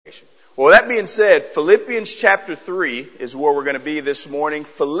Well, that being said, Philippians chapter 3 is where we're going to be this morning.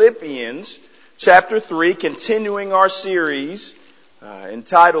 Philippians chapter 3, continuing our series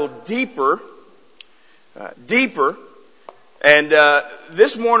entitled Deeper. And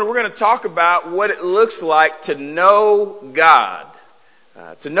this morning we're going to talk about what it looks like to know God.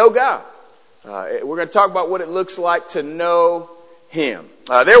 We're going to talk about what it looks like to know Him.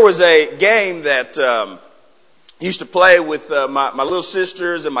 There was a game that I used to play with my little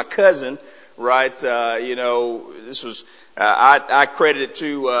sisters and my cousin, right? This was I credit it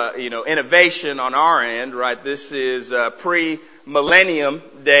to innovation on our end, right? This is pre-millennium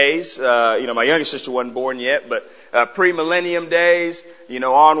days. My youngest sister wasn't born yet, but pre-millennium days,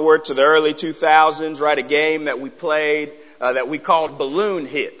 onward to the early 2000s, right? A game that we played that we called Balloon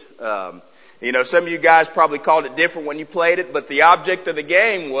Hit. Some of you guys probably called it different when you played it, but the object of the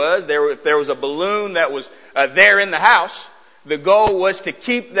game was if there was a balloon that was there in the house, the goal was to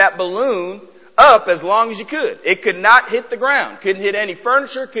keep that balloon up as long as you could. It could not hit the ground, couldn't hit any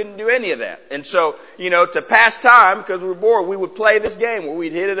furniture, couldn't do any of that. And so, to pass time, because we were bored, we would play this game where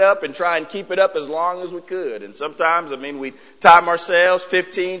we'd hit it up and try and keep it up as long as we could. And sometimes, we'd time ourselves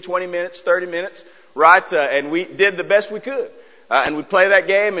 15, 20 minutes, 30 minutes, right? And we did the best we could. And we'd play that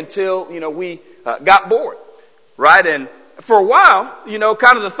game until, we got bored, right? And for a while,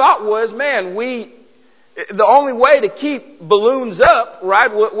 kind of the thought was, the only way to keep balloons up,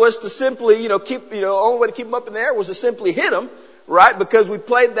 right, was to simply, the only way to keep them up in the air was to simply hit them, right, because we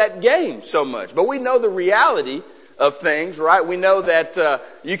played that game so much. But we know the reality of things, right? We know that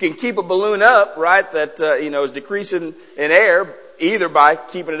you can keep a balloon up, right, that, is decreasing in air either by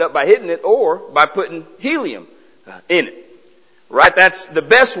keeping it up by hitting it or by putting helium in it, right? That's the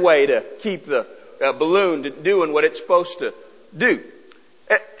best way to keep the balloon doing what it's supposed to do.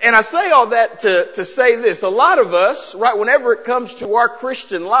 And I say all that to say this. A lot of us, right, whenever it comes to our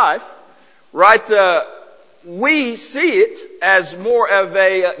Christian life, right, we see it as more of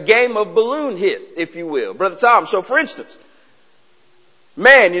a game of balloon hit, if you will. Brother Tom, so for instance,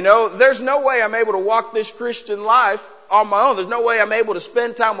 there's no way I'm able to walk this Christian life on my own. There's no way I'm able to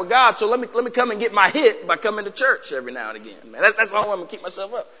spend time with God. So let me come and get my hit by coming to church every now and again. Man, that's the only way I'm going to keep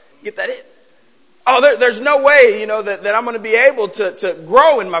myself up. Get that hit. Oh, there's no way, that I'm going to be able to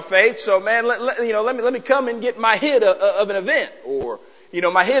grow in my faith. So, man, let me come and get my hit of an event or,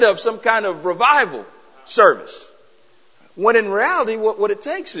 my hit of some kind of revival service. When in reality, what it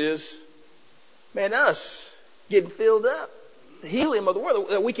takes is, us getting filled up, the helium of the world,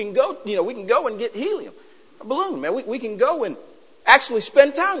 that we can go and get helium, a balloon, man. We can go and actually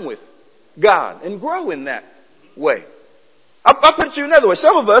spend time with God and grow in that way. I'll put it to you another way.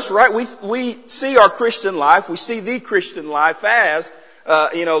 Some of us, right, we see our Christian life, we see the Christian life as,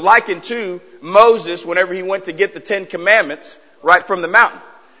 likened to Moses whenever he went to get the 10 Commandments right from the mountain.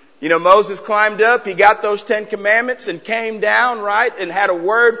 Moses climbed up, he got those 10 Commandments and came down, right, and had a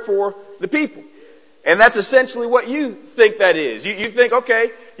word for the people. And that's essentially what you think that is. You think,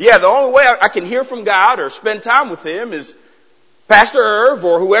 okay, the only way I can hear from God or spend time with Him is Pastor Irv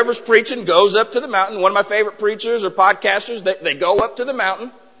or whoever's preaching goes up to the mountain. One of my favorite preachers or podcasters, they go up to the mountain,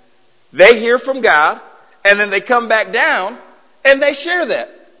 they hear from God, and then they come back down and they share that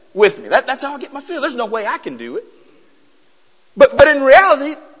with me. That's how I get my fill. There's no way I can do it. But in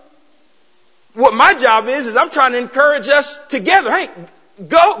reality, what my job is I'm trying to encourage us together. Hey,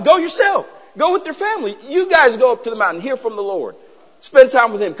 go yourself. Go with your family. You guys go up to the mountain, hear from the Lord. Spend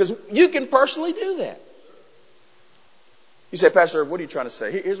time with Him because you can personally do that. You say, Pastor, what are you trying to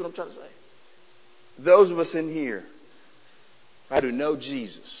say? Here's what I'm trying to say. Those of us in here, right, who know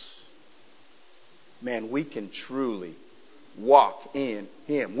Jesus, man, we can truly walk in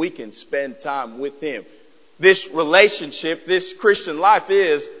Him. We can spend time with Him. This relationship, this Christian life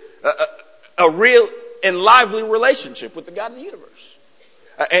is a real and lively relationship with the God of the universe.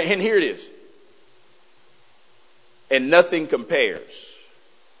 And here it is. And nothing compares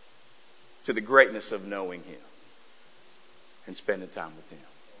to the greatness of knowing Him and spending time with Him.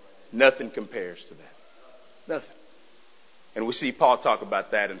 Nothing compares to that. Nothing. And we see Paul talk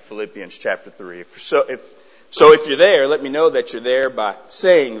about that in Philippians chapter 3. If you're there, let me know that you're there by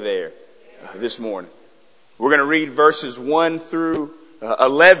saying there this morning. We're going to read verses 1 through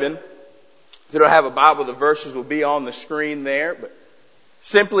 11. If you don't have a Bible, the verses will be on the screen there. But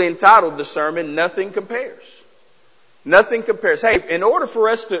simply entitled the sermon, Nothing Compares. Nothing compares. Hey, in order for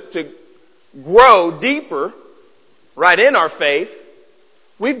us to grow deeper, right, in our faith,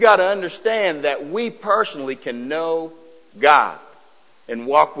 we've got to understand that we personally can know God and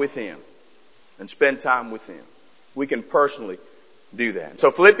walk with Him and spend time with Him. We can personally do that.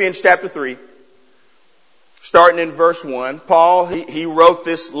 So Philippians chapter 3, starting in verse 1. Paul, he wrote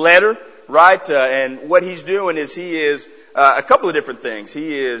this letter, right? And what he's doing is he is a couple of different things.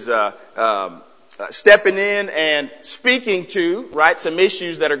 He is stepping in and speaking to, right, some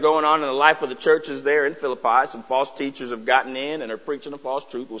issues that are going on in the life of the churches there in Philippi. Some false teachers have gotten in and are preaching a false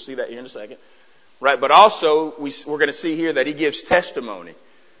truth. We'll see that here in a second. Right, but also we're going to see here that he gives testimony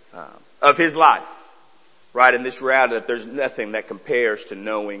of his life. Right, in this reality that there's nothing that compares to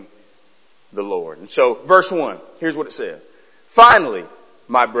knowing the Lord. And so, verse 1, here's what it says. Finally,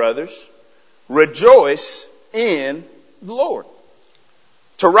 my brothers, rejoice in the Lord.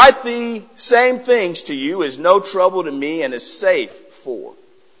 To write the same things to you is no trouble to me and is safe for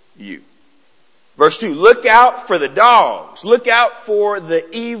you. Verse 2, look out for the dogs. Look out for the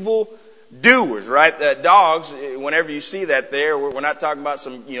evil doers, right? Dogs, whenever you see that there, we're not talking about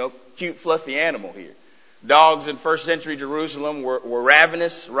some, cute, fluffy animal here. Dogs in first century Jerusalem were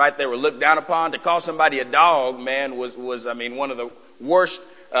ravenous, right? They were looked down upon. To call somebody a dog, man, was one of the worst,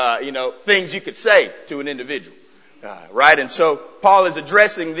 things you could say to an individual. Right? And so Paul is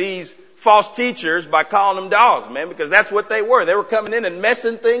addressing these false teachers by calling them dogs, man, because that's what they were. They were coming in and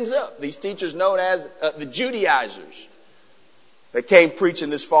messing things up. These teachers known as the Judaizers. They came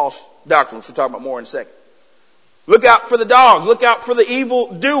preaching this false doctrine, which we'll talk about more in a second. Look out for the dogs. Look out for the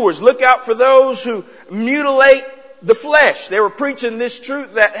evil doers. Look out for those who mutilate the flesh. They were preaching this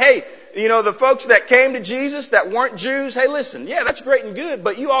truth that, hey, the folks that came to Jesus that weren't Jews, hey, listen, yeah, that's great and good,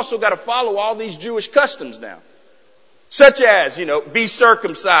 but you also got to follow all these Jewish customs now. Such as, be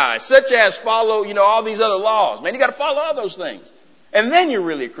circumcised. Such as follow, all these other laws. Man, you got to follow all those things. And then you're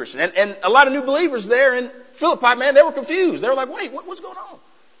really a Christian. And a lot of new believers there in Philippi, man, they were confused. They were like, wait, what's going on?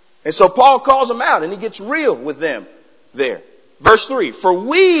 And so Paul calls them out and he gets real with them there. Verse 3, for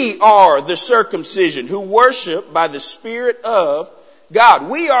we are the circumcision who worship by the Spirit of God.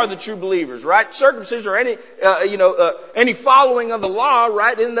 We are the true believers, right? Circumcision or any following of the law,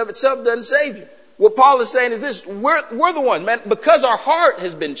 right, in and of itself doesn't save you. What Paul is saying is this, we're the ones, man, because our heart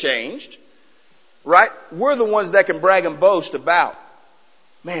has been changed, right? We're the ones that can brag and boast about,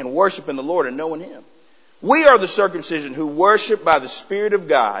 man, worshiping the Lord and knowing Him. We are the circumcision who worship by the Spirit of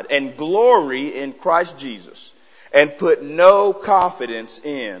God and glory in Christ Jesus and put no confidence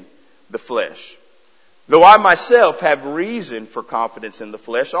in the flesh. Though I myself have reason for confidence in the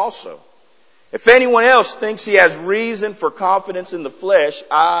flesh also. If anyone else thinks he has reason for confidence in the flesh,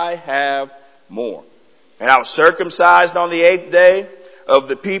 I have more. And I was circumcised on the 8th day of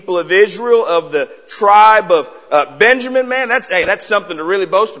the people of Israel, of the tribe of Benjamin, man. That's something to really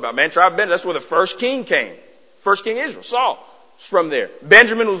boast about, man. Tribe of Benjamin, that's where the first king came. First king of Israel, Saul, was from there.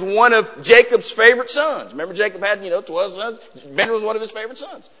 Benjamin was one of Jacob's favorite sons. Remember Jacob had, 12 sons? Benjamin was one of his favorite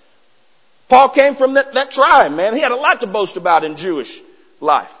sons. Paul came from that tribe, man. He had a lot to boast about in Jewish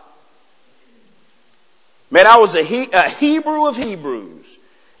life. Man, I was a Hebrew of Hebrews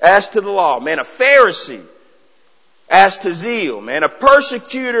as to the law. Man, a Pharisee as to zeal. Man, a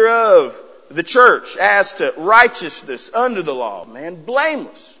persecutor of the church as to righteousness under the law. Man,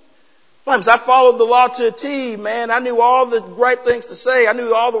 blameless. I followed the law to a T, man. I knew all the right things to say. I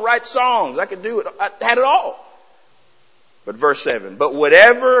knew all the right songs. I could do it. I had it all. But verse 7, but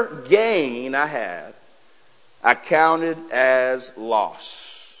whatever gain I had, I counted as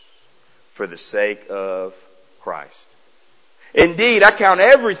loss for the sake of Christ. Indeed, I count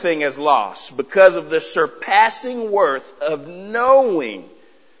everything as loss because of the surpassing worth of knowing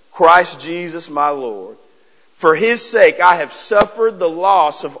Christ Jesus my Lord. For His sake, I have suffered the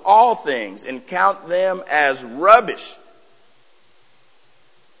loss of all things and count them as rubbish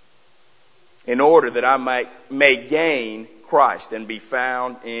in order that I may gain Christ and be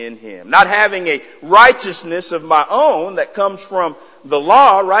found in Him. Not having a righteousness of my own that comes from the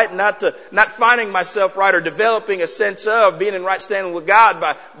law, right? Not finding myself right or developing a sense of being in right standing with God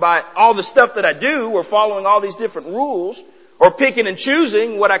by all the stuff that I do or following all these different rules or picking and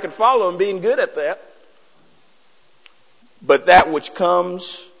choosing what I can follow and being good at that. But that which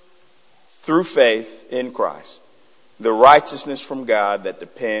comes through faith in Christ, the righteousness from God that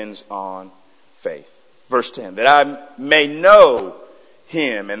depends on faith. Verse 10, that I may know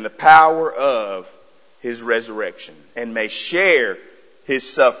Him and the power of His resurrection and may share His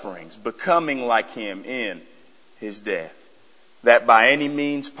sufferings, becoming like Him in His death, that by any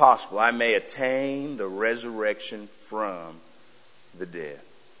means possible I may attain the resurrection from the dead.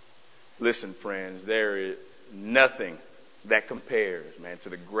 Listen, friends, there is nothing that compares, man, to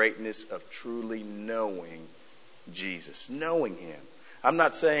the greatness of truly knowing Jesus, knowing Him. I'm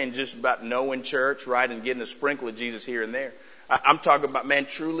not saying just about knowing church, right, and getting a sprinkle of Jesus here and there. I'm talking about, man,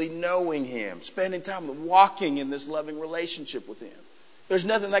 truly knowing Him, spending time walking in this loving relationship with Him. There's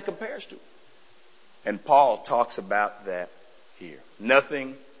nothing that compares to it. And Paul talks about that here.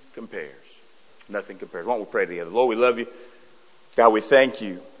 Nothing compares. Nothing compares. Why don't we pray together? Lord, we love you. God, we thank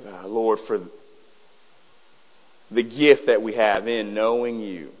you, Lord, for the gift that we have in knowing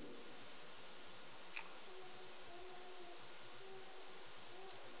you.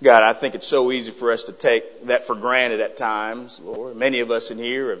 God, I think it's so easy for us to take that for granted at times, Lord. Many of us in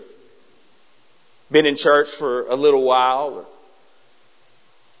here have been in church for a little while, or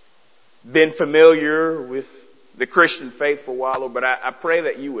been familiar with the Christian faith for a while, Lord. But I pray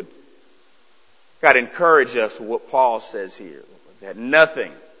that you would, God, encourage us with what Paul says here, Lord, that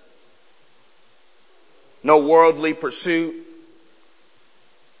nothing, no worldly pursuit,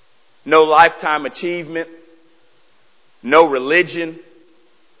 no lifetime achievement, no religion,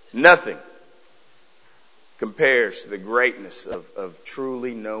 nothing compares to the greatness of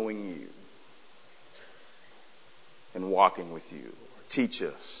truly knowing you and walking with you. Lord, teach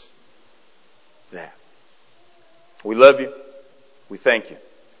us that. We love you. We thank you.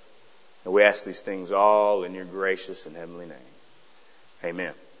 And we ask these things all in your gracious and heavenly name.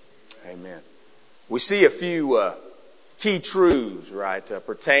 Amen. Amen. We see a few key truths, right,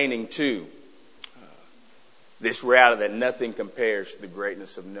 pertaining to this reality that nothing compares to the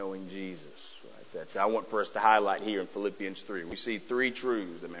greatness of knowing Jesus. Right? That I want for us to highlight here in Philippians 3. We see three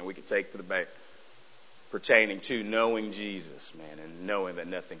truths that, man, we could take to the bank pertaining to knowing Jesus, man, and knowing that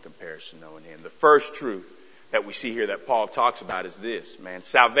nothing compares to knowing Him. The first truth that we see here that Paul talks about is this, man.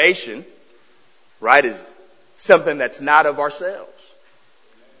 Salvation, right, is something that's not of ourselves.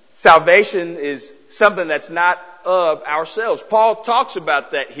 Salvation is something that's not of ourselves. Paul talks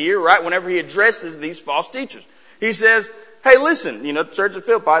about that here, right, whenever he addresses these false teachers. He says, hey, listen, Church of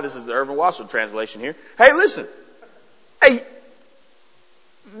Philippi, this is the Irvin Wasswa translation here. Hey, listen. Hey,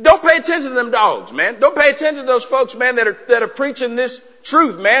 don't pay attention to them dogs, man. Don't pay attention to those folks, man, that are preaching this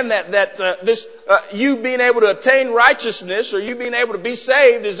truth, man, that you being able to attain righteousness or you being able to be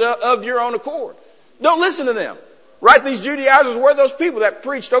saved is of your own accord. Don't listen to them. Right? These Judaizers were those people that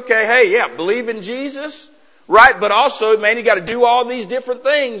preached, okay, hey, yeah, believe in Jesus, right? But also, man, you got to do all these different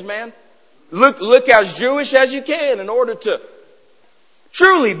things, man. Look as Jewish as you can in order to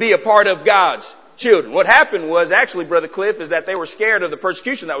truly be a part of God's children. What happened was actually, Brother Cliff, is that they were scared of the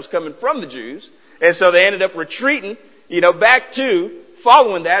persecution that was coming from the Jews. And so they ended up retreating, back to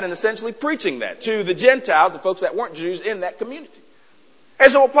following that and essentially preaching that to the Gentiles, the folks that weren't Jews in that community.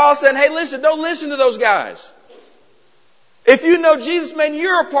 And so what Paul said, hey, listen, don't listen to those guys. If you know Jesus, man,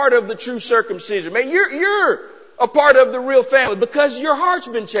 you're a part of the true circumcision. Man, you're a part of the real family because your heart's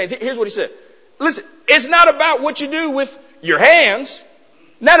been changed. Here's what he said. Listen, it's not about what you do with your hands,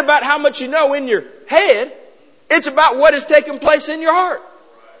 not about how much you know in your head. It's about what has taken place in your heart.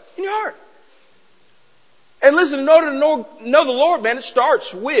 In your heart. And listen, in order to know the Lord, man, it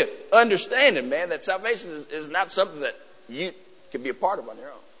starts with understanding, man, that salvation is not something that you can be a part of on your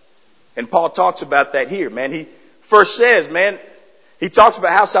own. And Paul talks about that here, man. He first says, man, he talks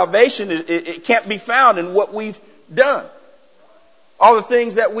about how salvation it can't be found in what we've done. All the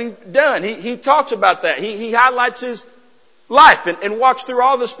things that we've done. He talks about that. He highlights his life and walks through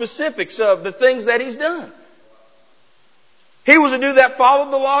all the specifics of the things that he's done. He was a dude that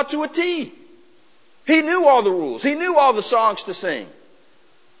followed the law to a T. He knew all the rules. He knew all the songs to sing.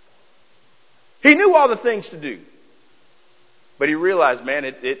 He knew all the things to do. But he realized, man,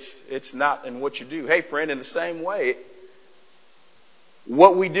 it's not in what you do. Hey, friend, in the same way,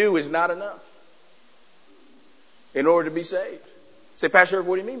 what we do is not enough in order to be saved. Say, Pastor Irvin,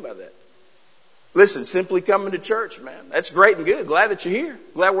 what do you mean by that? Listen, simply coming to church, man, that's great and good. Glad that you're here.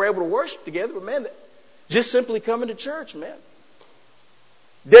 Glad we're able to worship together. But, man, just simply coming to church, man,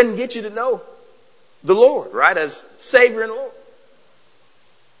 doesn't get you to know the Lord, right, as Savior and Lord.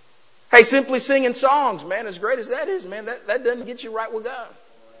 Hey, simply singing songs, man, as great as that is, man, that doesn't get you right with God.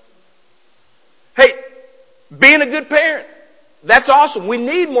 Hey, being a good parent, that's awesome. We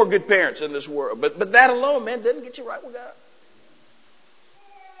need more good parents in this world. But that alone, man, doesn't get you right with God.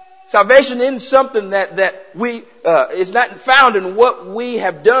 Salvation isn't something that we is not found in what we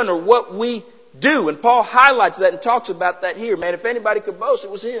have done or what we do. And Paul highlights that and talks about that here. Man, if anybody could boast, it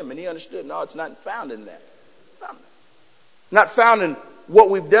was him. And he understood, no, it's not found in that. Not found in what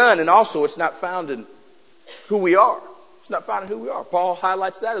we've done, and also it's not found in who we are. It's not found in who we are. Paul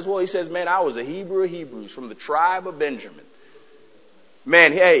highlights that as well. He says, man, I was a Hebrew of Hebrews from the tribe of Benjamin.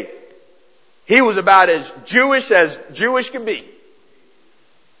 Man, hey, he was about as Jewish could be.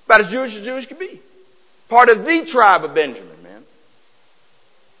 About as Jewish could be. Part of the tribe of Benjamin, man.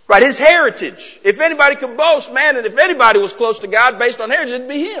 Right, his heritage. If anybody could boast, man, and if anybody was close to God based on heritage, it'd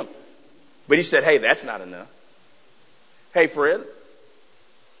be him. But he said, hey, that's not enough. Hey, friend,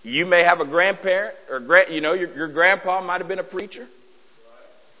 You may have a grandparent or your grandpa might have been a preacher.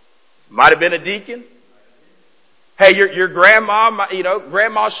 Might have been a deacon. Hey, your grandma,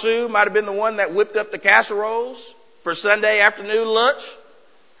 Grandma Sue might have been the one that whipped up the casseroles for Sunday afternoon lunch.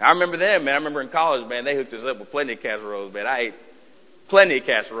 I remember them, man. I remember in college, man, they hooked us up with plenty of casseroles, man. I ate plenty of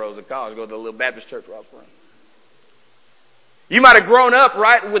casseroles in college. Go to the little Baptist church where I was from. You might have grown up,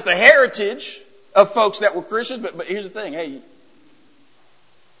 right, with the heritage of folks that were Christians, but here's the thing. Hey,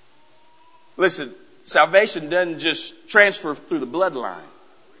 listen, salvation doesn't just transfer through the bloodline.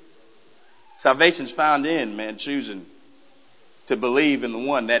 Salvation's found in, man, choosing to believe in the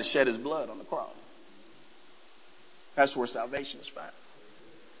one that shed his blood on the cross. That's where salvation is found.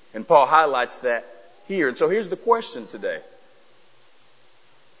 And Paul highlights that here. And so here's the question today.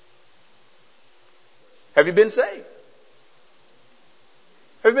 Have you been saved?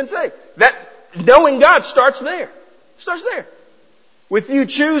 Have you been saved? That knowing God starts there. It starts there. With you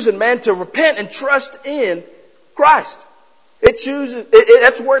choosing, man, to repent and trust in Christ.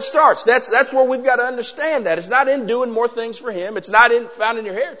 That's where it starts. That's where we've got to understand that. It's not in doing more things for Him. It's not found in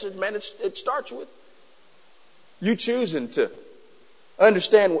your heritage, man. It starts with you choosing to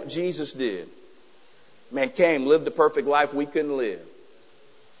understand what Jesus did. Man came, lived the perfect life we couldn't live.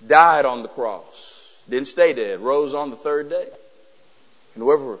 Died on the cross. Didn't stay dead. Rose on the third day. And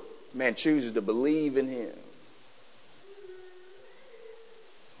whoever, man, chooses to believe in Him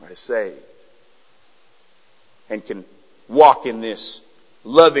is saved. And can walk in this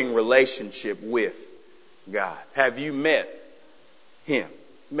loving relationship with God. Have you met Him?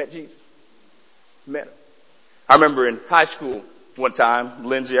 Met Jesus? Met Him? I remember in high school one time,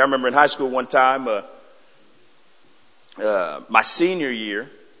 Lindsay, my senior year,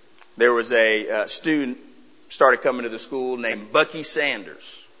 there was a student started coming to the school named Bucky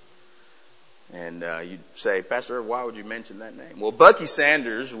Sanders. And you'd say, Pastor, why would you mention that name? Well, Bucky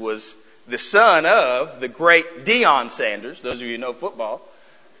Sanders was the son of the great Deion Sanders. Those of you who know football,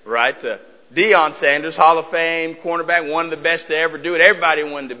 right? Deion Sanders, Hall of Fame cornerback, one of the best to ever do it. Everybody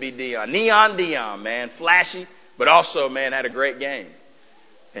wanted to be Deion. Neon Deion, man, flashy, but also, man, had a great game.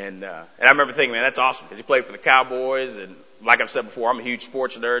 And I remember thinking, man, that's awesome because he played for the Cowboys. And like I've said before, I'm a huge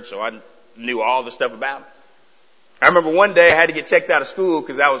sports nerd, so I knew all the stuff about him. I remember one day I had to get checked out of school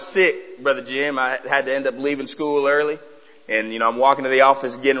because I was sick, Brother Jim. I had to end up leaving school early. And, I'm walking to the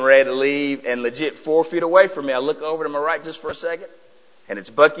office getting ready to leave, and legit 4 feet away from me, I look over to my right just for a second, and it's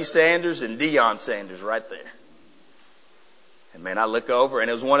Bucky Sanders and Deion Sanders right there. And, man, I look over, and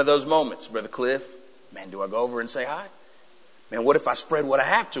it was one of those moments, Brother Cliff. Man, do I go over and say hi? Man, what if I spread what I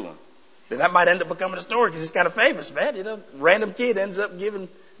have to him? Then that might end up becoming a story because he's kind of famous, man. Random kid ends up giving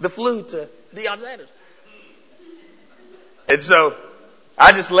the flu to Deion Sanders. And so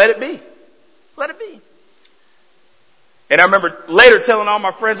I just let it be. Let it be. And I remember later telling all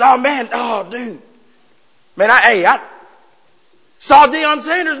my friends, dude. Man, I saw Deion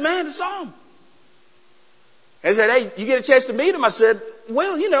Sanders, man. I saw him. And they said, hey, you get a chance to meet him? I said,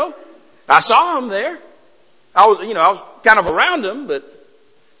 well, I saw him there. I was kind of around him, but,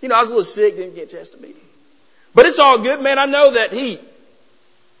 I was a little sick, didn't get a chance to meet him. But it's all good, man. I know that he,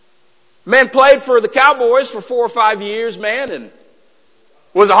 man, played for the Cowboys for 4 or 5 years, man, and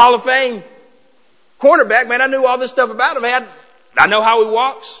was a Hall of Fame cornerback. Man, I knew all this stuff about him. Man, I know how he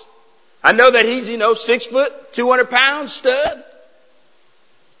walks. I know that he's, 6 foot, 200 pounds, stud.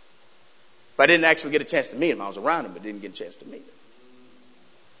 But I didn't actually get a chance to meet him. I was around him, but didn't get a chance to meet him.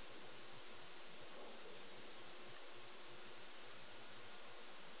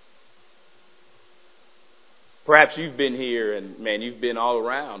 Perhaps you've been here and, man, you've been all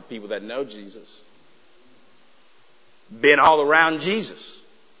around people that know Jesus. Been all around Jesus.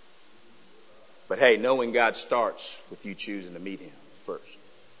 But hey, knowing God starts with you choosing to meet Him first.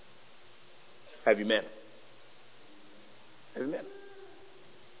 Have you met Him? Have you met Him?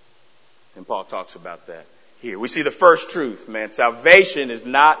 And Paul talks about that here. We see the first truth, man. Salvation is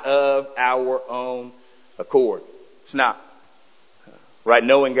not of our own accord. It's not. Right?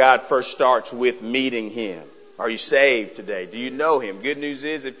 Knowing God first starts with meeting Him. Are you saved today? Do you know Him? Good news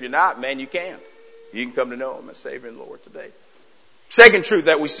is, if you're not, man, you can. You can come to know Him as Savior and Lord today. Second truth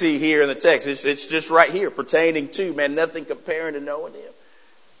that we see here in the text, it's just right here, pertaining to, man, nothing comparing to knowing Him.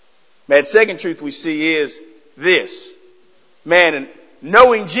 Man, second truth we see is this. Man, and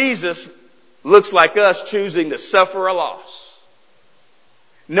knowing Jesus looks like us choosing to suffer a loss.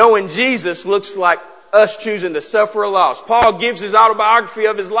 Knowing Jesus looks like us choosing to suffer a loss. Paul gives his autobiography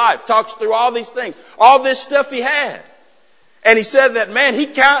of his life, talks through all these things, all this stuff he had. And he said that, man, he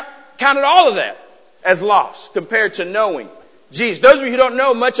counted all of that as loss compared to knowing Jesus. Those of you who don't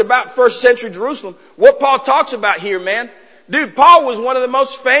know much about first century Jerusalem, what Paul talks about here, man, Dude, Paul was one of the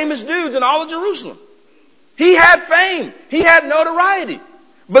most famous dudes in all of Jerusalem. He had fame. He had notoriety.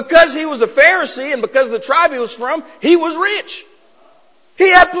 Because he was a Pharisee and because of the tribe he was from, he was rich. He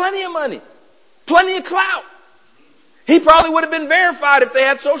had plenty of money. Plenty of clout. He probably would have been verified if they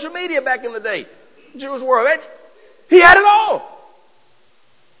had social media back in the day. Jewish world. He had it all.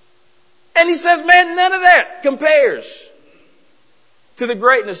 And he says, man, none of that compares to the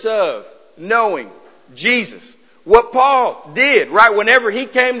greatness of knowing Jesus. What Paul did, right, whenever he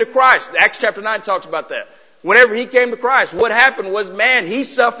came to Christ. Acts chapter 9 talks about that. Whenever he came to Christ, what happened was, man, he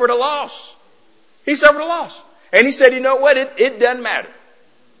suffered a loss. He suffered a loss. And he said, you know what? It doesn't matter.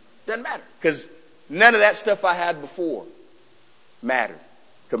 Doesn't matter. Because none of that stuff I had before mattered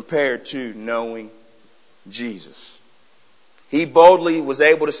compared to knowing Jesus. He boldly was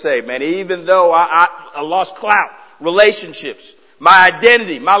able to say, man, even though I lost clout, relationships, my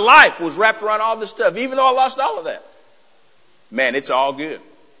identity, my life was wrapped around all this stuff, even though I lost all of that, man, it's all good.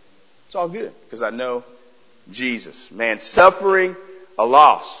 It's all good because I know Jesus. Man, suffering a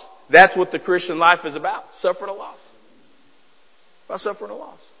loss. That's what the Christian life is about. Suffering a loss. About suffering a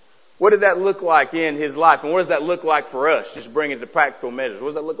loss. What did that look like in his life? And what does that look like for us? Just bring it to practical measures. What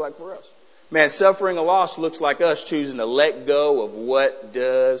does that look like for us? Man, suffering a loss looks like us choosing to let go of what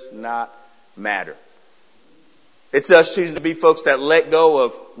does not matter. It's us choosing to be folks that let go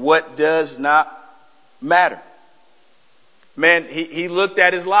of what does not matter. Man, he looked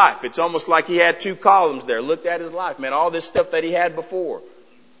at his life. It's almost like he had two columns there. Looked at his life. Man, all this stuff that he had before.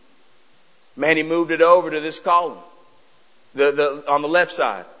 Man, he moved it over to this column. On the left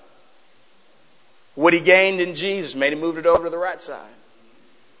side. What he gained in Jesus, man, he moved it over to the right side.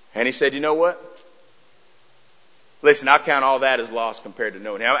 And he said, you know what? Listen, I count all that as loss compared to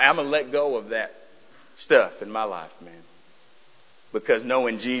knowing. I'm going to let go of that stuff in my life, man. Because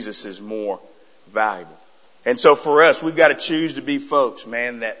knowing Jesus is more valuable. And so for us, we've got to choose to be folks,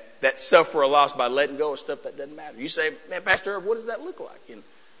 man, that suffer a loss by letting go of stuff that doesn't matter. You say, man, Pastor Irv, what does that look like in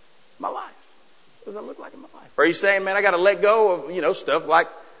my life? What does that look like in my life? Are you saying, man, I got to let go of, stuff like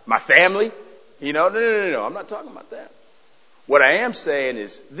my family? No. I'm not talking about that. What I am saying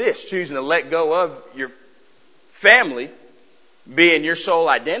is this, choosing to let go of your family being your sole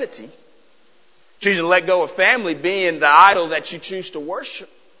identity. Choosing to let go of family being the idol that you choose to worship.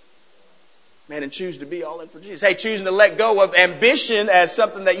 Man, and choose to be all in for Jesus. Hey, choosing to let go of ambition as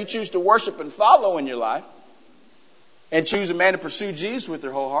something that you choose to worship and follow in your life. And choosing, man, to pursue Jesus with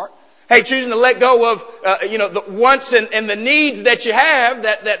your whole heart. Hey, choosing to let go of, the wants and the needs that you have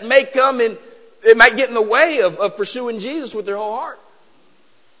that may come in. It might get in the way of pursuing Jesus with their whole heart.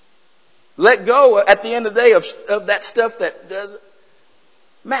 Let go at the end of the day of that stuff that doesn't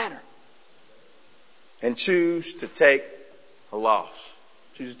matter. And choose to take a loss.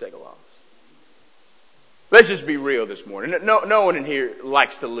 Choose to take a loss. Let's just be real this morning. No one in here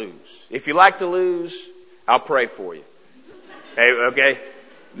likes to lose. If you like to lose, I'll pray for you. Hey, okay?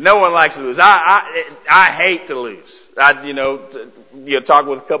 No one likes to lose. I hate to lose. Talk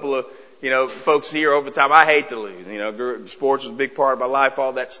with a couple of folks here over time. I hate to lose. Sports was a big part of my life,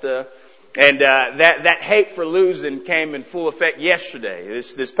 all that stuff. And that hate for losing came in full effect yesterday.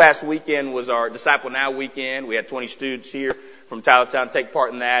 This past weekend was our Disciple Now weekend. We had 20 students here from Tylertown take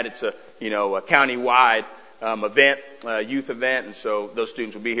part in that. It's a county-wide event, youth event, and so those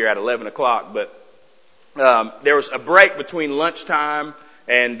students will be here at 11 o'clock. But there was a break between lunchtime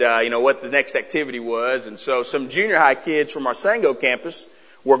and what the next activity was, and so some junior high kids from our Sango campus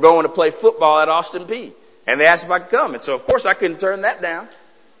were going to play football at Austin Peay. And they asked if I could come. And so, of course, I couldn't turn that down.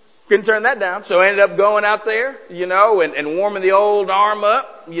 So I ended up going out there, and warming the old arm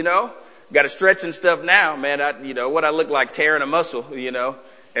up, Got to stretch and stuff now, man. What I look like tearing a muscle,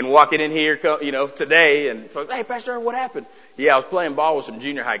 and walking in here, today. And folks, hey, Pastor, what happened? Yeah, I was playing ball with some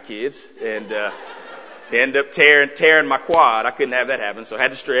junior high kids. And they ended up tearing my quad. I couldn't have that happen, so I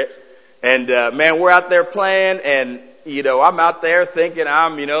had to stretch. And, man, we're out there playing, and I'm out there thinking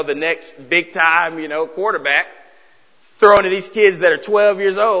I'm, the next big time, quarterback, throwing to these kids that are 12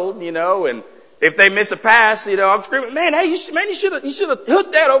 years old, and if they miss a pass, I'm screaming, man, hey, you should have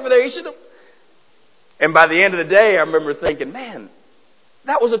hooked that over there. You should have. And by the end of the day, I remember thinking, man,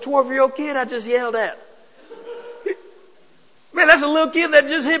 that was a 12-year-old kid I just yelled at. Man, that's a little kid that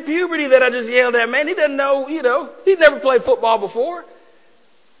just hit puberty that I just yelled at. Man, he doesn't know, he's never played football before.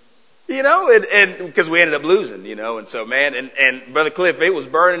 And because we ended up losing, and so, man, and Brother Cliff, it was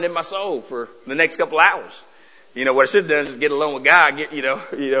burning in my soul for the next couple hours. What I should have done is just get along with God,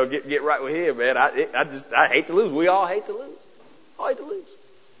 get right with him, man. I hate to lose. We all hate to lose. All hate to lose.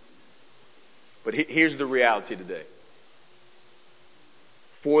 But here's the reality today.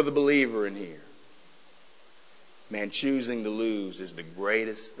 For the believer in here, Man, choosing to lose is the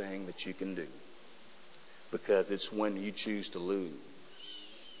greatest thing that you can do, because it's when you choose to lose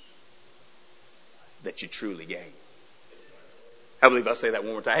that you truly gain. I believe I'll say that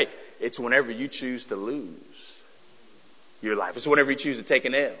one more time. Hey, it's whenever you choose to lose your life. It's whenever you choose to take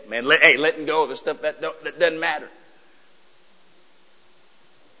an L. Man, letting go of the stuff that doesn't matter.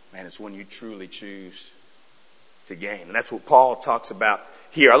 Man, it's when you truly choose to gain. And that's what Paul talks about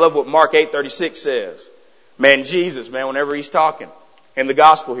here. I love what Mark 8:36 says. Man, Jesus, man, whenever he's talking in the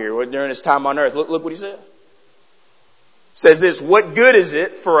gospel here, during his time on earth, look what he said. Says this: what good is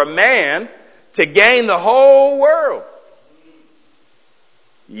it for a man to gain the whole world,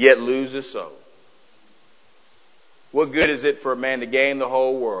 yet lose his soul? What good is it for a man to gain the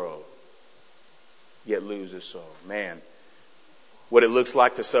whole world, yet lose his soul? Man, what it looks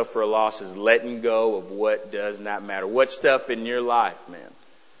like to suffer a loss is letting go of what does not matter. What stuff in your life, man,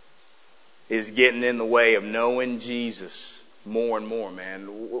 is getting in the way of knowing Jesus more and more, man?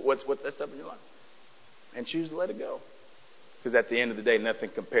 What's that stuff in your life? And choose to let it go. Because at the end of the day, nothing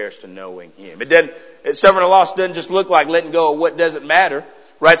compares to knowing Him. Suffering a loss doesn't just look like letting go of what doesn't matter.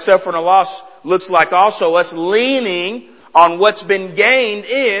 Right? Suffering a loss looks like also us leaning on what's been gained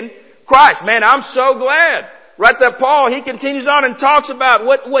in Christ. Man, I'm so glad. Right? That Paul, he continues on and talks about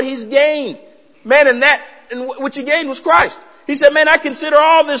what he's gained. Man, and what he gained was Christ. He said, man, I consider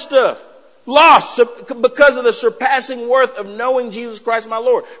all this stuff lost because of the surpassing worth of knowing Jesus Christ my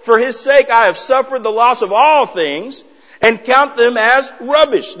Lord. For His sake I have suffered the loss of all things and count them as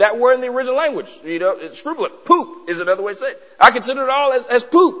rubbish. That word in the original language. Scruple it. Poop is another way to say it. I consider it all as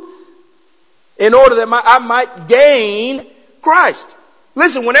poop, in order that I might gain Christ.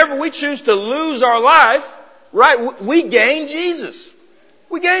 Listen, whenever we choose to lose our life, right, we gain Jesus.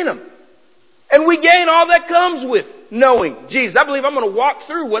 We gain Him. And we gain all that comes with knowing Jesus. I believe I'm going to walk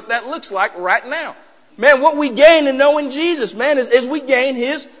through what that looks like right now. Man, what we gain in knowing Jesus, man, is we gain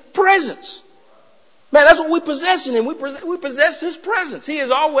His presence. Man, that's what we possess in Him. We possess His presence. He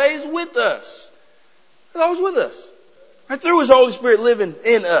is always with us. He's always with us. Right, through His Holy Spirit living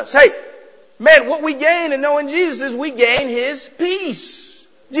in us. Hey, man, what we gain in knowing Jesus is we gain His peace.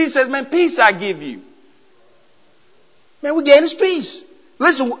 Jesus says, man, peace I give you. Man, we gain His peace.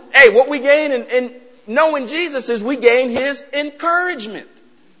 Listen, hey, what we gain in knowing Jesus is we gain His encouragement.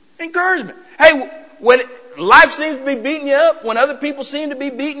 Encouragement. Hey, when life seems to be beating you up, when other people seem to be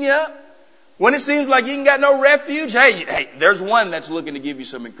beating you up, when it seems like you ain't got no refuge, hey, there's one that's looking to give you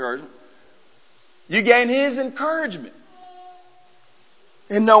some encouragement. You gain His encouragement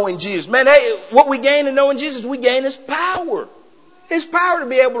in knowing Jesus. Man, hey, what we gain in knowing Jesus, we gain His power. His power to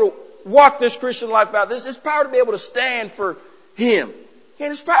be able to walk this Christian life out. His power to be able to stand for Him. Gain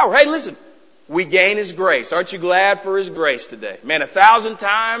His power. Hey, listen, we gain His grace. Aren't you glad for His grace today? Man, 1,000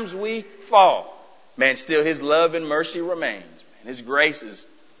 times we fall. Man, still His love and mercy remains. Man, His grace is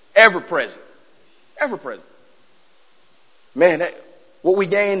ever present. Ever present. Man, what we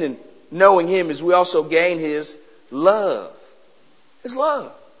gain in knowing Him is we also gain His love. His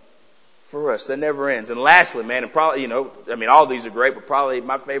love for us that never ends. And lastly, man, and probably, all these are great, but probably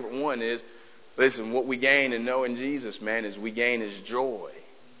my favorite one is, listen, what we gain in knowing Jesus, man, is we gain His joy.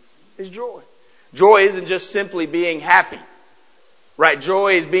 His joy. Joy isn't just simply being happy. Right?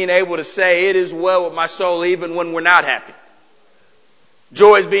 Joy is being able to say, it is well with my soul even when we're not happy.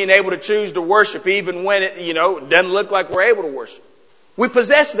 Joy is being able to choose to worship even when it, doesn't look like we're able to worship. We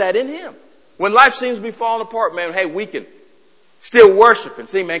possess that in Him. When life seems to be falling apart, man, hey, we can still worship and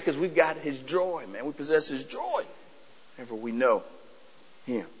sing, man, because we've got His joy, man. We possess His joy whenever we know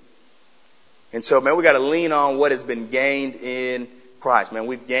Him. And so, man, we got to lean on what has been gained in Christ. Man,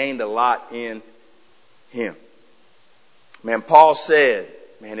 we've gained a lot in Him. Man, Paul said,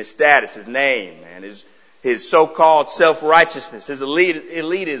 man, his status, his name, man, his so-called self-righteousness, his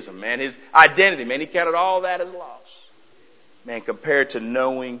elitism, man, his identity, man, he counted all that as loss. Man, compared to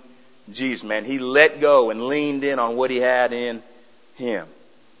knowing Jesus, man, he let go and leaned in on what he had in Him.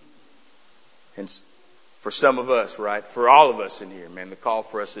 And for some of us, right, for all of us in here, man, the call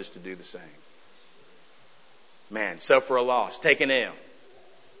for us is to do the same. Man, suffer a loss, take an L.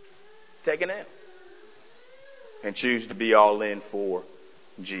 Take an L. And choose to be all in for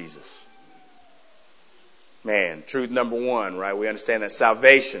Jesus. Man, truth number one, right? We understand that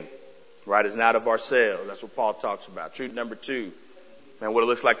salvation, right, is not of ourselves. That's what Paul talks about. Truth number two, man, what it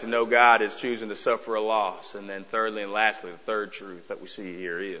looks like to know God is choosing to suffer a loss. And then thirdly and lastly, the third truth that we see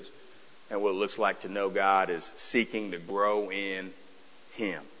here is, and what it looks like to know God is seeking to grow in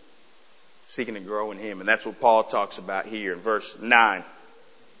Him. Seeking to grow in Him. And that's what Paul talks about here in verse 9. It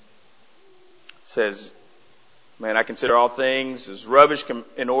says, man, I consider all things as rubbish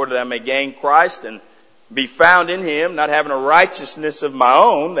in order that I may gain Christ and be found in Him, not having a righteousness of my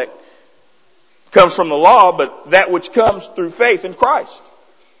own that comes from the law, but that which comes through faith in Christ.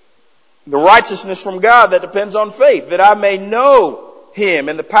 The righteousness from God that depends on faith, that I may know Him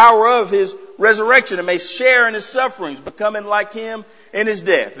and the power of His resurrection and may share in His sufferings, becoming like Him in His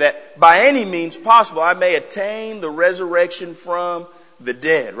death, that by any means possible I may attain the resurrection from the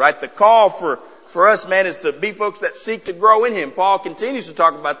dead. Right? The call for us, man, is to be folks that seek to grow in Him. Paul continues to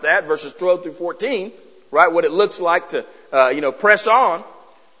talk about that, verses 12 through 14, right? What it looks like to, press on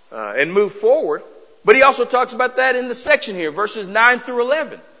and move forward. But he also talks about that in the section here, verses 9 through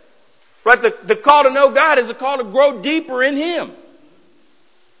 11. Right? The call to know God is a call to grow deeper in Him.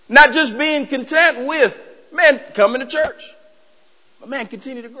 Not just being content with, man, coming to church. But man,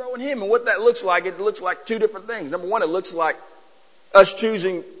 continue to grow in Him. And what that looks like, it looks like two different things. Number one, it looks like us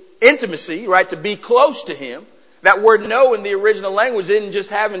choosing intimacy, right, to be close to Him. That word know in the original language isn't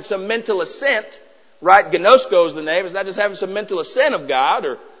just having some mental assent, right? Gnosko is the name. It's not just having some mental assent of God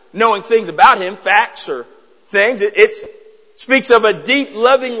or knowing things about Him, facts or things. It speaks of a deep,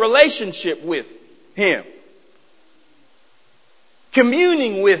 loving relationship with Him.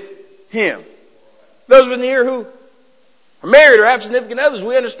 Communing with Him. Those of us here who are married or have significant others,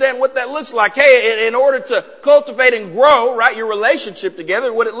 we understand what that looks like. Hey, in order to cultivate and grow, right, your relationship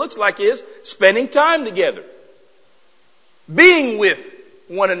together, what it looks like is spending time together. Being with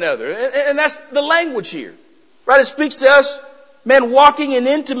one another. And that's the language here. Right? It speaks to us, man, walking in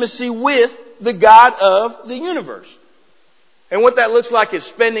intimacy with the God of the universe. And what that looks like is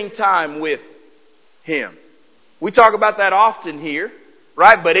spending time with Him. We talk about that often here,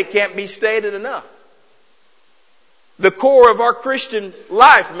 right? But it can't be stated enough. The core of our Christian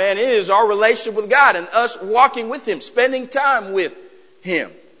life, man, is our relationship with God and us walking with Him, spending time with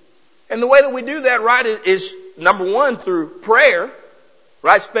Him. And the way that we do that, right, is number one, through prayer,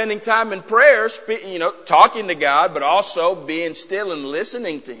 right? Spending time in prayer, talking to God, but also being still and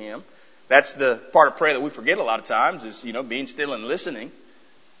listening to Him. That's the part of prayer that we forget a lot of times is, being still and listening.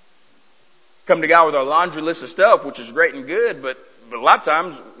 Come to God with our laundry list of stuff, which is great and good, but a lot of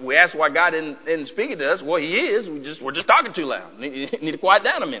times we ask why God isn't speaking to us. Well, He is. We're just talking too loud. You need to quiet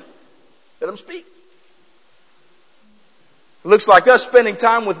down a minute. Let Him speak. It looks like us spending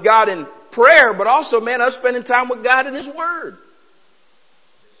time with God in prayer, but also, man, us spending time with God in His Word.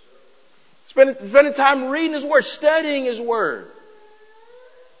 Spending time reading His Word, studying His Word.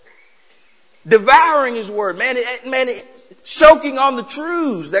 Devouring His Word. Man, soaking on the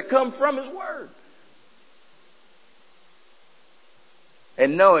truths that come from His Word.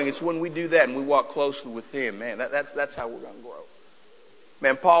 And knowing it's when we do that and we walk closely with Him, man, that's how we're going to grow.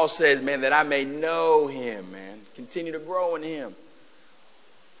 Man, Paul says, man, that I may know Him, man. Continue to grow in Him.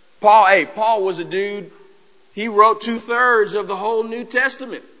 Paul was a dude, he wrote 2/3 of the whole New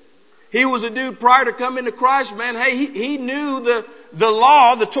Testament. He was a dude prior to coming to Christ, man. Hey, he knew the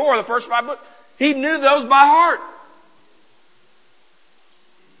law, the Torah, the first 5 books. He knew those by heart.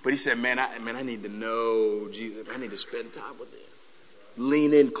 But he said, man, I need to know Jesus. I need to spend time with Him.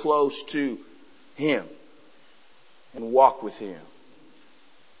 Lean in close to Him and walk with Him.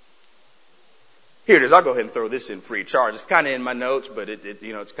 Here it is. I'll go ahead and throw this in free of charge. It's kind of in my notes, but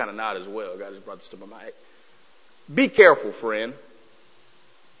it's kind of not as well. God just brought this to my mind. Be careful, friend,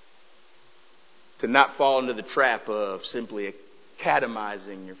 to not fall into the trap of simply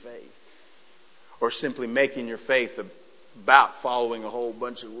academizing your faith or simply making your faith about following a whole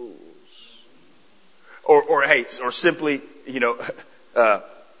bunch of rules or simply,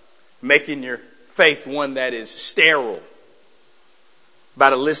 making your faith one that is sterile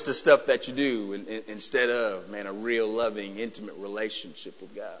about a list of stuff that you do instead of, man, a real loving, intimate relationship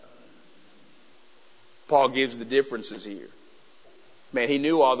with God. Paul gives the differences here. Man, he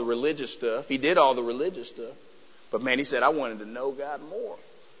knew all the religious stuff. He did all the religious stuff. But man, he said, I wanted to know God more.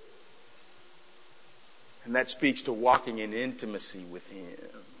 And that speaks to walking in intimacy with Him.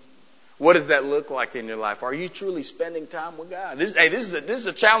 What does that look like in your life? Are you truly spending time with God? This is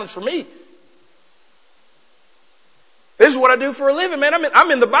a challenge for me. This is what I do for a living, man.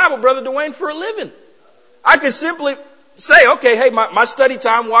 I'm in the Bible, Brother Dwayne, for a living. I can simply say, okay, hey, my study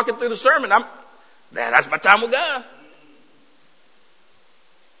time walking through the sermon, that's my time with God.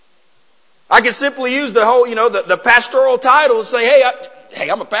 I can simply use the whole, the pastoral title and say, hey,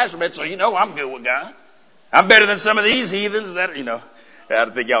 I'm a pastor, man, so I'm good with God. I'm better than some of these heathens that, I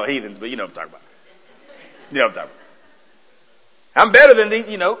don't think y'all are heathens, but you know what I'm talking about. You know what I'm talking about. I'm better than these,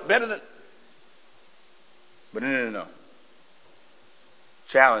 better than. But no.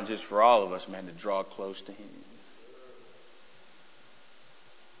 Challenge is for all of us, man, to draw close to Him.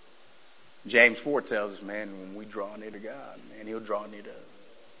 James 4 tells us, man, when we draw near to God, man, He'll draw near to us.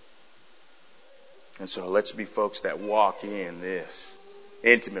 And so let's be folks that walk in this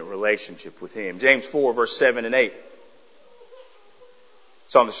intimate relationship with Him. James 4, verse 7 and 8.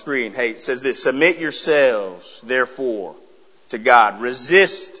 It's on the screen. Hey, it says this: submit yourselves, therefore, to God.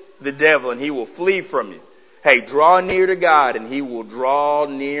 Resist the devil and he will flee from you. Hey, draw near to God and He will draw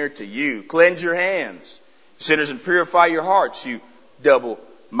near to you. Cleanse your hands, sinners, and purify your hearts, you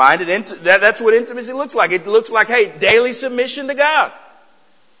double-minded. That's what intimacy looks like. It looks like, hey, daily submission to God.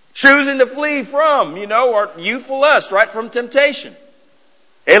 Choosing to flee from, our youthful lust, right, from temptation.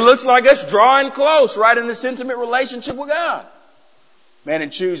 It looks like us drawing close, right, in this intimate relationship with God. Man,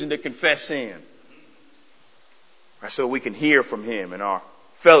 and choosing to confess sin. Right, so we can hear from Him and our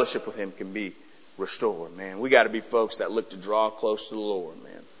fellowship with Him can be restored, man. We got to be folks that look to draw close to the Lord,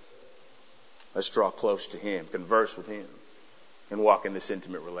 man. Let's draw close to Him, converse with Him, and walk in this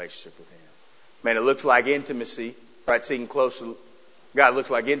intimate relationship with Him. Man, it looks like intimacy, right? Seeking close to God looks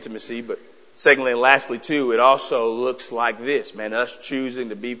like intimacy, but secondly and lastly too, it also looks like this, man, us choosing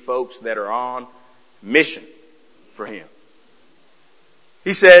to be folks that are on mission for Him.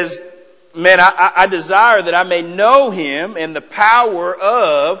 He says, man, I desire that I may know Him and the power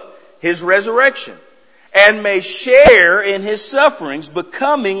of His resurrection and may share in His sufferings,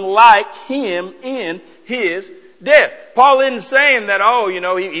 becoming like Him in His death. Paul isn't saying that,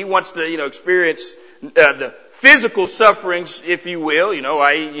 he wants to, experience the physical sufferings, if you will,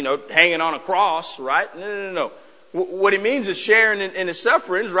 hanging on a cross, right? No. What he means is sharing in His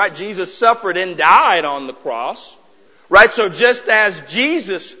sufferings, right? Jesus suffered and died on the cross. Right? So just as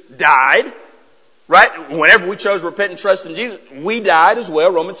Jesus died, right? Whenever we chose to repent and trust in Jesus, we died as well.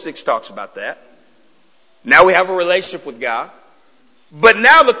 Romans 6 talks about that. Now we have a relationship with God. But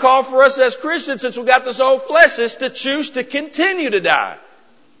now the call for us as Christians, since we got this old flesh, is to choose to continue to die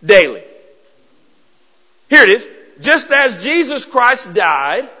daily. Here it is. Just as Jesus Christ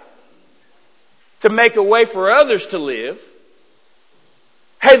died to make a way for others to live,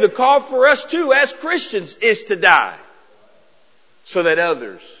 hey, the call for us too as Christians is to die so that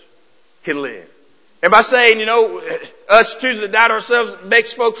others can live. Am I saying, us choosing to die to ourselves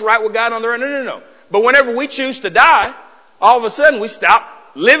makes folks right with God on their own? No. But whenever we choose to die, all of a sudden we stop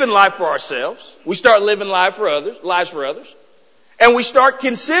living life for ourselves. We start living lives for others. And we start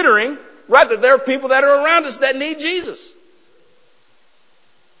considering, right, that there are people that are around us that need Jesus.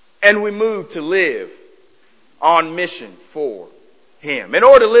 And we move to live on mission for Him. In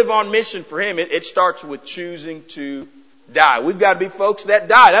order to live on mission for Him, it starts with choosing to die. We've got to be folks that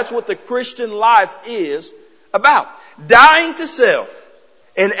die. That's what the Christian life is about. Dying to self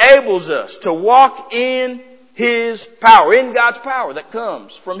enables us to walk in His power, in God's power that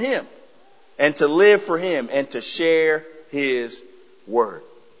comes from Him, and to live for Him and to share His Word.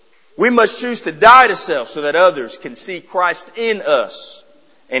 We must choose to die to self so that others can see Christ in us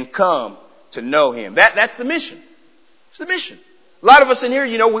and come to know Him. That's the mission. It's the mission. A lot of us in here,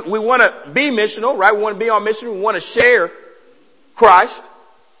 we want to be missional, right? We want to be on mission. We want to share Christ.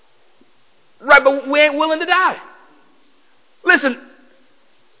 Right, but we ain't willing to die. Listen,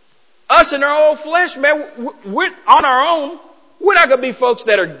 us in our old flesh, man, we're on our own. We're not going to be folks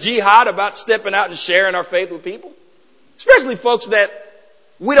that are jihad about stepping out and sharing our faith with people. Especially folks that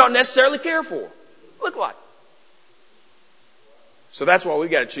we don't necessarily care for, look like. So that's why we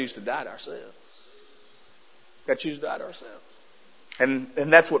got to choose to die to ourselves. Got to choose to die to ourselves. And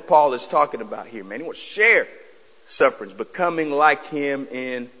that's what Paul is talking about here, man. He wants to share sufferings, becoming like Him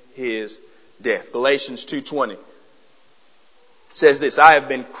in His death. Galatians 2:20 says this: I have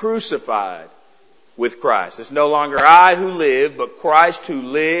been crucified with Christ. It's no longer I who live, but Christ who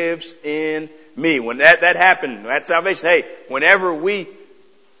lives in me. When that happened, that salvation, hey, whenever we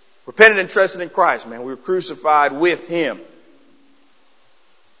repented and trusted in Christ, man, we were crucified with Him.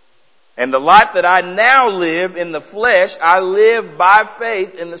 And the life that I now live in the flesh, I live by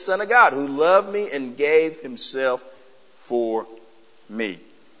faith in the Son of God, who loved me and gave Himself for me.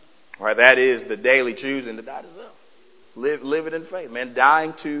 All right, that is the daily choosing to die to self. Live it in faith, man,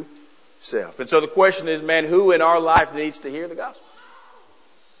 dying to self. And so the question is, man, who in our life needs to hear the gospel?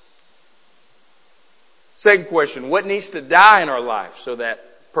 Second question, what needs to die in our life so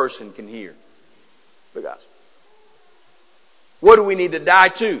that person can hear the gospel? What do we need to die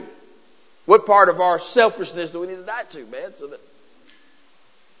to? What part of our selfishness do we need to die to, man, so that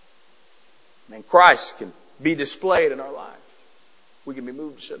Christ can be displayed in our lives? We can be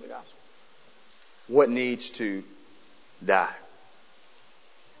moved to share the gospel. What needs to die?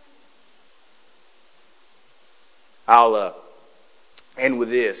 I'll end with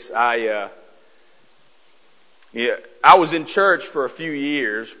this. I was in church for a few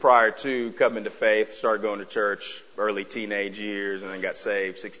years prior to coming to faith. Started going to church early teenage years and then got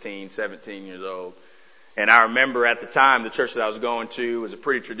saved 16, 17 years old. And I remember at the time, the church that I was going to was a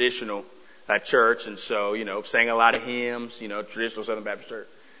pretty traditional church. And so, sang a lot of hymns, traditional Southern Baptist church.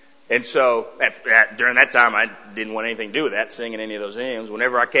 And so during that time, I didn't want anything to do with that, singing any of those hymns.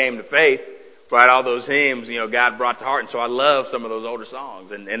 Whenever I came to faith, right, all those hymns, God brought to heart. And so I loved some of those older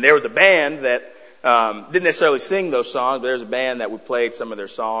songs. And there was a band that didn't necessarily sing those songs, but there was a band that we played some of their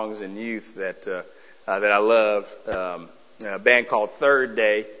songs in youth that I love. A band called Third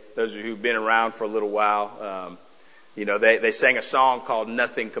Day. Those of you who've been around for a little while, they sang a song called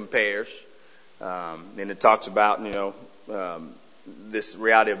Nothing Compares. And it talks about, this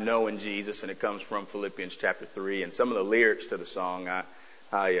reality of knowing Jesus, and it comes from Philippians chapter 3. And some of the lyrics to the song I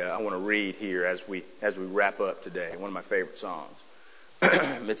want to read here as we wrap up today. One of my favorite songs.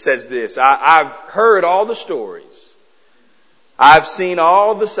 It says this: I've heard all the stories. I've seen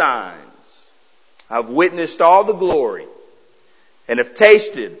all the signs. I've witnessed all the glory, and have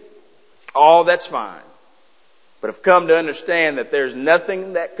tasted all that's fine. But I've come to understand that there's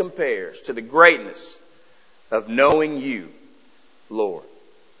nothing that compares to the greatness of knowing you, Lord.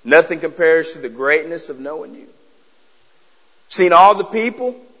 Nothing compares to the greatness of knowing you. Seen all the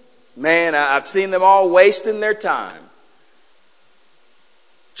people. Man, I've seen them all wasting their time,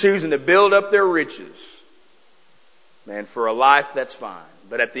 choosing to build up their riches. Man, for a life that's fine.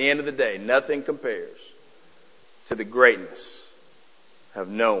 But at the end of the day, nothing compares to the greatness of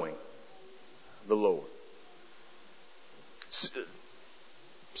knowing the Lord.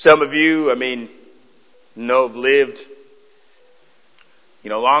 Some of you, have lived,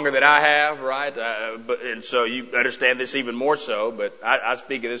 longer than I have, right? And so you understand this even more so, but I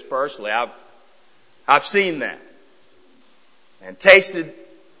speak of this personally. I've seen that and tasted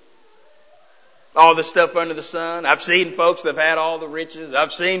all the stuff under the sun. I've seen folks that have had all the riches.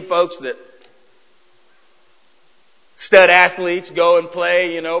 I've seen folks that stud athletes go and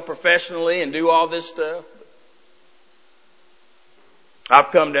play, professionally and do all this stuff.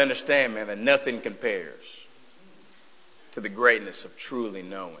 I've come to understand, man, that nothing compares to the greatness of truly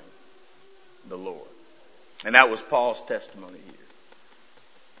knowing the Lord. And that was Paul's testimony here.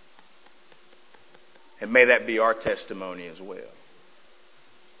 And may that be our testimony as well.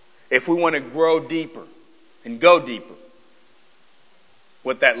 If we want to grow deeper and go deeper,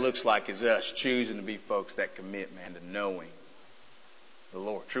 what that looks like is us choosing to be folks that commit, man, to knowing the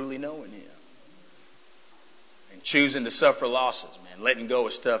Lord, truly knowing Him. And choosing to suffer losses, man, letting go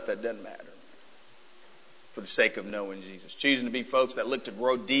of stuff that doesn't matter for the sake of knowing Jesus. Choosing to be folks that look to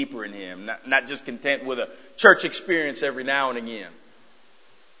grow deeper in Him, not just content with a church experience every now and again.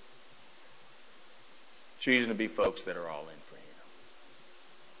 Choosing to be folks that are all in for Him.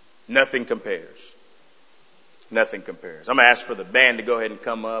 Nothing compares. Nothing compares. I'm going to ask for the band to go ahead and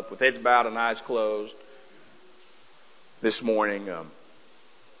come up with heads bowed and eyes closed this morning.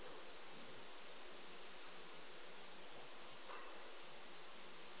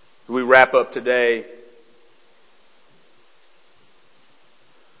 We wrap up today.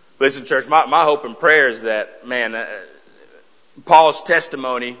 Listen, church, my hope and prayer is that, man, Paul's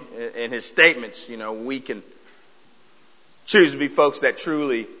testimony and his statements, we can choose to be folks that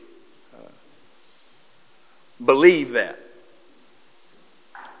truly believe that.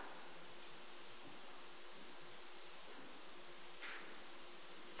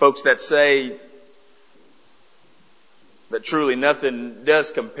 Folks that say that truly nothing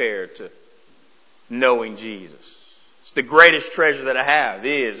does compare to knowing Jesus. It's the greatest treasure that I have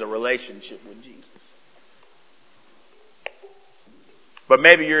is a relationship with Jesus. But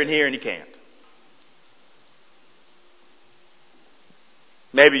maybe you're in here and you can't.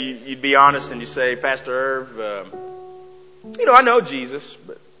 Maybe you'd be honest and you say, Pastor Irv, I know Jesus,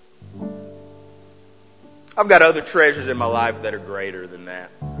 but I've got other treasures in my life that are greater than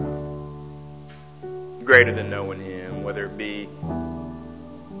that. Greater than knowing Him, whether it be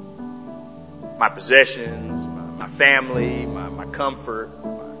my possessions, my family, my comfort.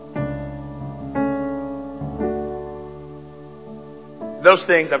 Those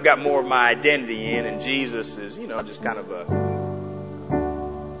things I've got more of my identity in, and Jesus is, just kind of a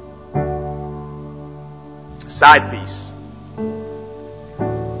side piece.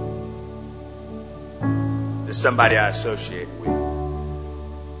 Just somebody I associate with.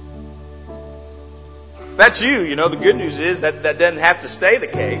 If that's you, the good news is that doesn't have to stay the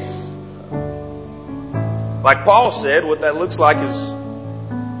case. Like Paul said, what that looks like is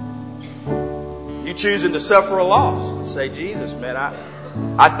you choosing to suffer a loss and say, Jesus, man,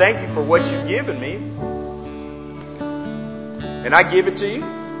 I thank you for what you've given me. And I give it to you.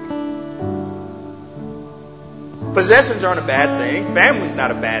 Possessions aren't a bad thing. Family's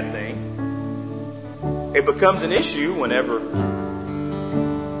not a bad thing. It becomes an issue whenever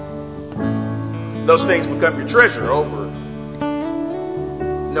those things become your treasure over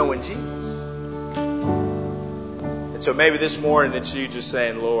knowing Jesus. And so maybe this morning it's you just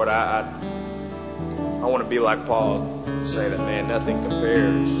saying, Lord, I want to be like Paul and say that, man, nothing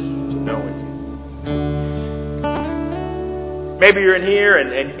compares to knowing you. Maybe you're in here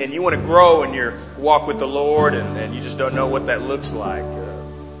and you want to grow in your walk with the Lord and you just don't know what that looks like.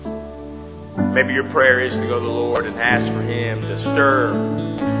 Maybe your prayer is to go to the Lord and ask for Him to stir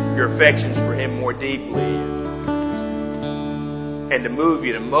your affections for Him more deeply and to move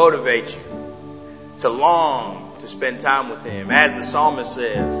you, to motivate you, to long to spend time with Him. As the psalmist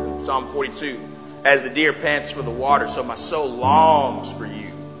says in Psalm 42, as the deer pants for the water, so my soul longs for you.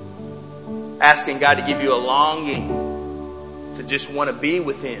 Asking God to give you a longing to just want to be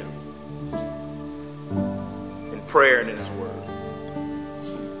with Him in prayer and in His Word.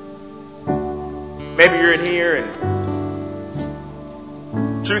 Maybe you're in here and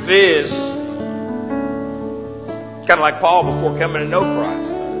truth is, kind of like Paul before coming to know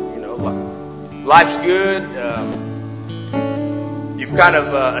Christ. Life's good. You've kind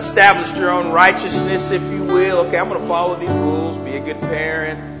of established your own righteousness, if you will. Okay, I'm going to follow these rules, be a good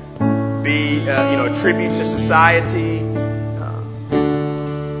parent, be a tribute to society,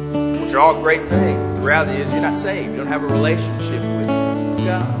 which are all great things. But the reality is you're not saved. You don't have a relationship with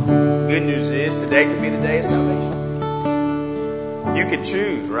God. The good news is today could be the day of salvation. You can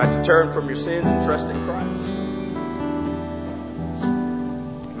choose, right, to turn from your sins and trust in Christ.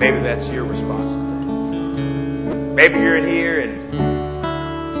 Maybe that's your response today. Maybe you're in here and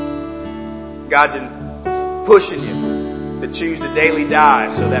God's pushing you to choose to daily die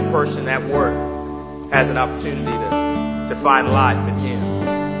so that person at work has an opportunity to find life in Him.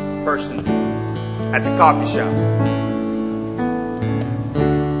 Person at the coffee shop.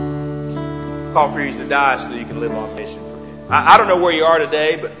 Call for you to die so that you can live on mission for Him. I don't know where you are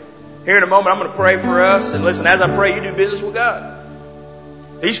today, but here in a moment I'm going to pray for us. And listen, as I pray, you do business with God.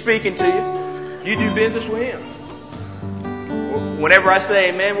 He's speaking to you. You do business with Him. Whenever I say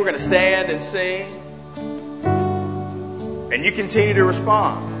amen, we're going to stand and sing. And you continue to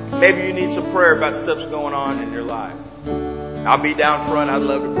respond. Maybe you need some prayer about stuff's going on in your life. I'll be down front. I'd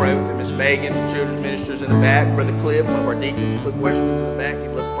love to pray with you. Miss Megan, the children's ministers in the back. Brother Cliff, one of our deacons, Cliff Westwood in the back. He'd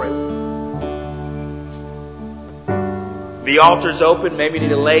love to pray with you. The altar's open. Maybe you need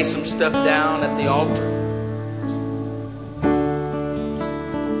to lay some stuff down at the altar.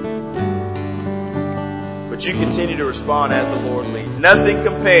 But you continue to respond as the Lord leads. Nothing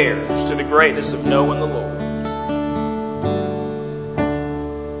compares to the greatness of knowing the Lord.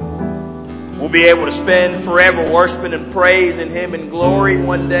 We'll be able to spend forever worshiping and praising Him in glory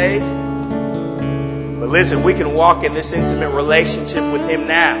one day. But listen, we can walk in this intimate relationship with Him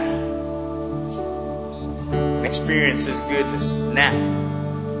now and experience His goodness now.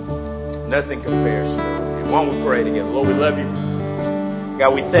 Nothing compares to knowing Him. Why don't we pray together? Lord, we love you.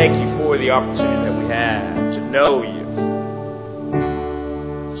 God, we thank you for the opportunity that we have to know you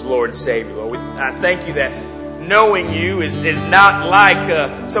as Lord and Savior. Lord, I thank you that knowing you is not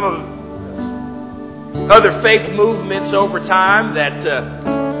like some of other faith movements over time that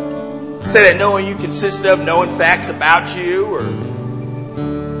say that knowing you consists of knowing facts about you or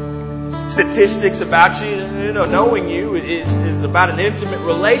statistics about you. No, knowing you is about an intimate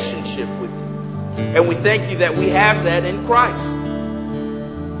relationship with you. And we thank you that we have that in Christ.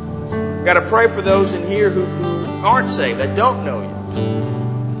 Got to pray for those in here who aren't saved, that don't know you.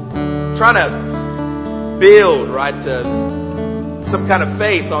 Trying to build, right, some kind of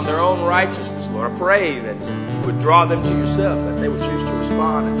faith on their own righteousness, Lord. I pray that you would draw them to yourself, that they would choose to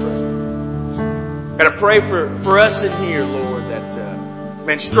respond and trust you. Got to pray for us in here, Lord, that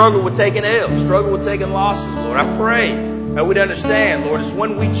struggle with taking L's, struggle with taking losses, Lord. I pray that we'd understand, Lord, it's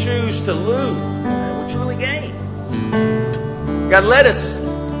when we choose to lose that we truly gain. God, let us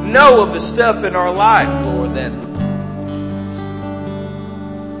know of the stuff in our life, Lord, that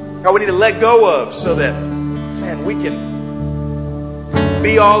God, we need to let go of so that, man, we can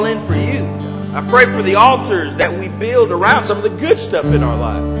be all in for you. I pray for the altars that we build around some of the good stuff in our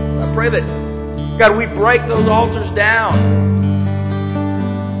life. I pray that, God, we break those altars down.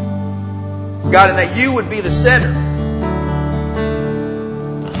 God, and that you would be the center,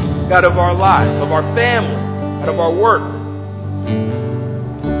 God, of our life, of our family, God, of our work.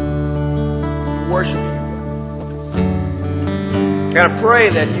 Worship you. God, I pray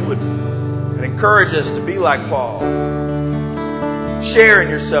that you would encourage us to be like Paul, share in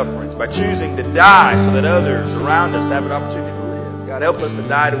your sufferings by choosing to die so that others around us have an opportunity to live. God, help us to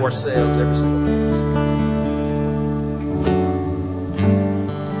die to ourselves every single day.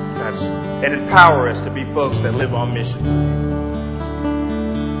 And empower us to be folks that live on mission.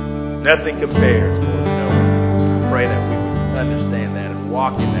 Nothing compares more to knowing. I pray that we would understand that and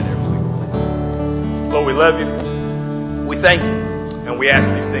walk in that every single day. Lord, we love you. We thank you. And we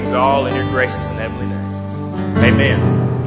ask these things all in your gracious and heavenly name. Amen.